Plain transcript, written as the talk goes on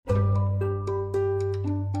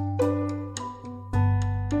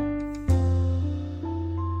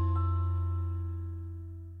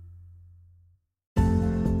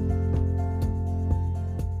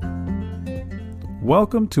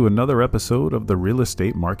Welcome to another episode of the Real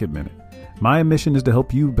Estate Market Minute. My mission is to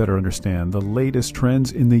help you better understand the latest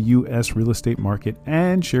trends in the U.S. real estate market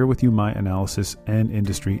and share with you my analysis and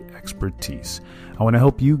industry expertise. I want to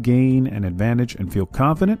help you gain an advantage and feel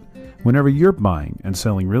confident whenever you're buying and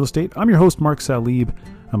selling real estate. I'm your host, Mark Salib.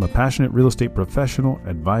 I'm a passionate real estate professional,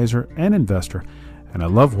 advisor, and investor, and I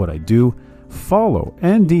love what I do. Follow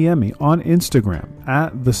and DM me on Instagram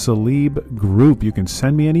at the Salib Group. You can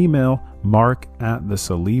send me an email,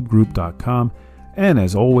 mark@thesalibgroup.com. And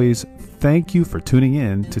as always, thank you for tuning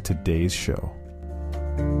in to today's show.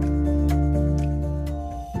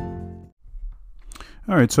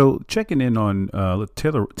 All right, so checking in on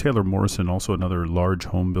Taylor Morrison, also another large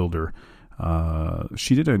home builder.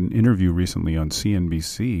 She did an interview recently on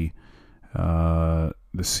CNBC, the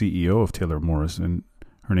CEO of Taylor Morrison.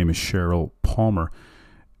 Her name is Cheryl Palmer,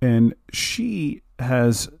 and she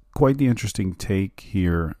has quite the interesting take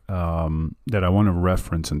here that I want to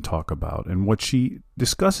reference and talk about. And what she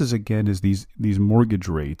discusses again is these mortgage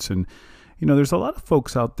rates. And, you know, there's a lot of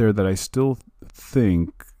folks out there that I still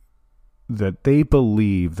think that they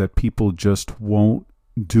believe that people just won't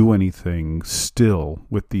do anything still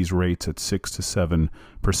with these rates at 6 to 7%,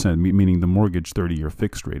 meaning the mortgage 30-year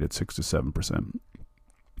fixed rate at 6 to 7%.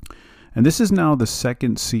 And this is now the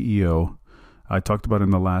second CEO I talked about in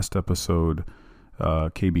the last episode,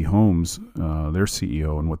 KB Homes, their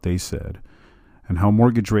CEO, and what they said, and how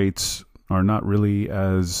mortgage rates are not really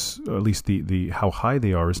as, at least the how high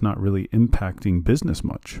they are is not really impacting business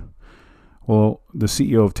much. Well, the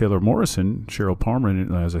CEO of Taylor Morrison, Cheryl Palmer,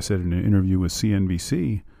 as I said in an interview with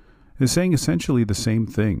CNBC, is saying essentially the same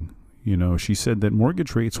thing. You know, she said that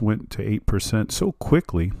mortgage rates went to 8% so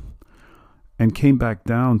quickly and came back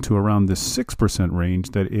down to around this 6%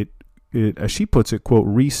 range that it, as she puts it, quote,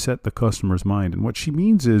 reset the customer's mind. And what she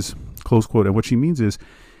means is, close quote, and what she means is,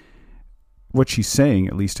 what she's saying,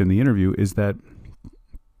 at least in the interview, is that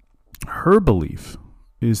her belief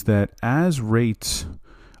is that as rates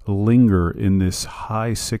linger in this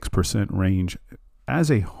high 6% range,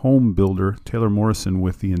 as a home builder, Taylor Morrison,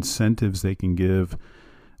 with the incentives they can give,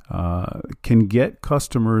 can get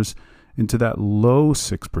customers into that low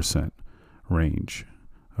 6% range.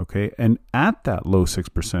 Okay. And at that low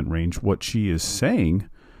 6% range, what she is saying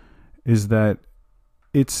is that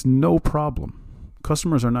it's no problem.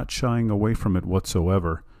 Customers are not shying away from it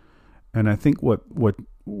whatsoever. And I think what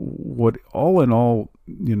all in all,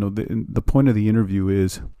 you know, the point of the interview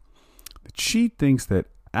is that she thinks that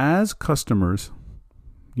as customers,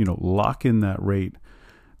 you know, lock in that rate,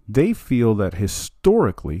 they feel that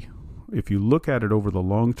historically, if you look at it over the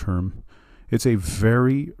long term, it's a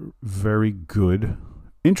very, very good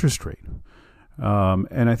interest rate.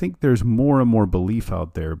 And I think there's more and more belief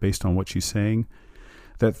out there based on what she's saying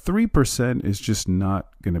that 3% is just not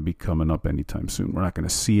going to be coming up anytime soon. We're not going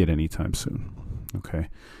to see it anytime soon, okay,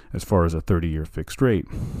 as far as a 30-year fixed rate.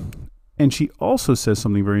 And she also says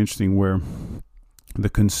something very interesting where the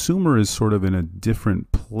consumer is sort of in a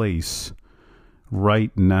different place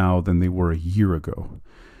right now than they were a year ago.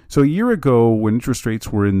 So a year ago, when interest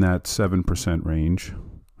rates were in that 7% range,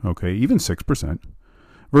 okay, even 6%,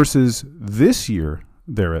 versus this year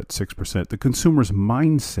they're at 6%, the consumer's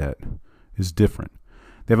mindset is different.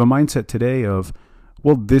 They have a mindset today of,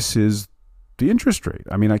 well, this is the interest rate.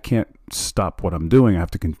 I mean, I can't stop what I'm doing. I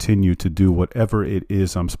have to continue to do whatever it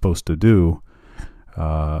is I'm supposed to do,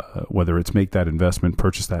 whether it's make that investment,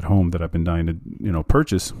 purchase that home that I've been dying to, you know,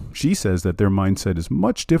 purchase. She says that their mindset is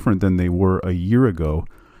much different than they were a year ago,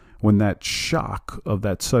 when that shock of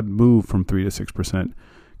that sudden move from 3 to 6%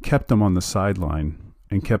 kept them on the sideline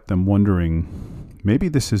and kept them wondering, maybe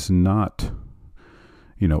this is not,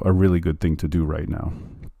 you know, a really good thing to do right now.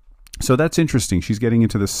 So that's interesting. She's getting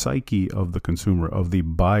into the psyche of the consumer, of the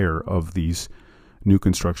buyer of these new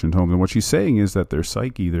construction homes. And what she's saying is that their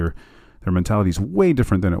psyche, their mentality is way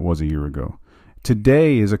different than it was a year ago.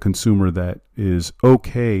 Today is a consumer that is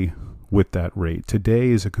okay with that rate. Today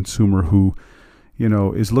is a consumer who, you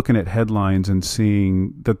know, is looking at headlines and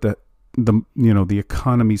seeing that the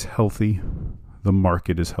economy's healthy, the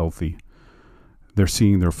market is healthy. They're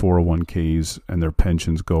seeing their 401ks and their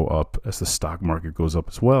pensions go up as the stock market goes up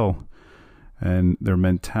as well. And their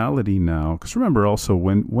mentality now, because remember also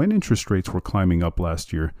when interest rates were climbing up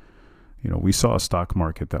last year, you know, we saw a stock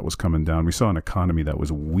market that was coming down. We saw an economy that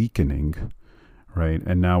was weakening, right?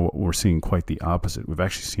 And now we're seeing quite the opposite. We've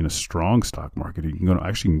actually seen a strong stock market. You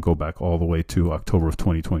can go back all the way to October of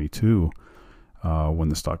 2022 when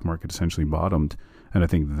the stock market essentially bottomed. And I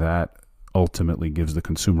think that ultimately gives the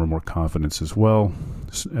consumer more confidence as well.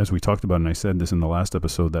 As we talked about, and I said this in the last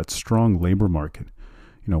episode, that strong labor market.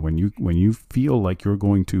 You know, when you feel like you're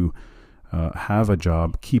going to have a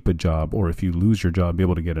job, keep a job, or if you lose your job, be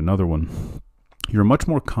able to get another one, you're much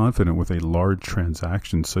more confident with a large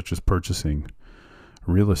transaction such as purchasing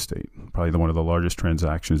real estate. Probably one of the largest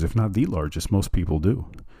transactions, if not the largest, most people do.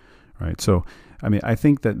 Right? So, I mean, I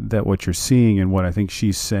think that what you're seeing and what I think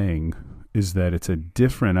she's saying is that it's a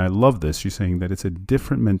different, I love this, she's saying that it's a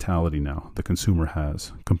different mentality now the consumer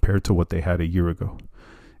has compared to what they had a year ago,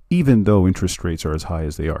 even though interest rates are as high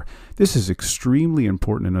as they are. This is extremely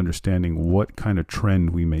important in understanding what kind of trend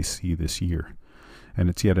we may see this year. And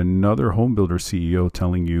it's yet another homebuilder CEO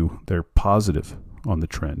telling you they're positive on the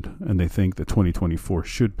trend, and they think that 2024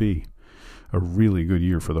 should be a really good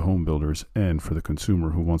year for the home builders and for the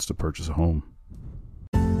consumer who wants to purchase a home.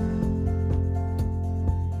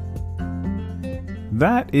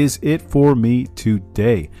 That is it for me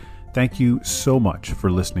today. Thank you so much for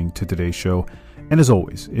listening to today's show. And as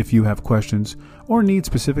always, if you have questions or need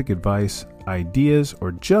specific advice, ideas,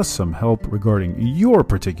 or just some help regarding your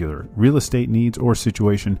particular real estate needs or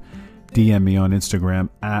situation, DM me on Instagram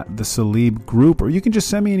at The Salib Group, or you can just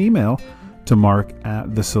send me an email to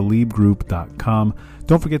mark@thesalibgroup.com.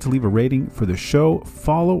 Don't forget to leave a rating for the show,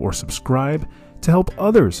 follow or subscribe to help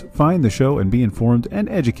others find the show and be informed and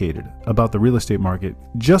educated about the real estate market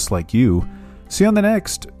just like you. See you on the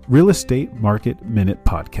next Real Estate Market Minute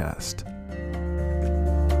podcast.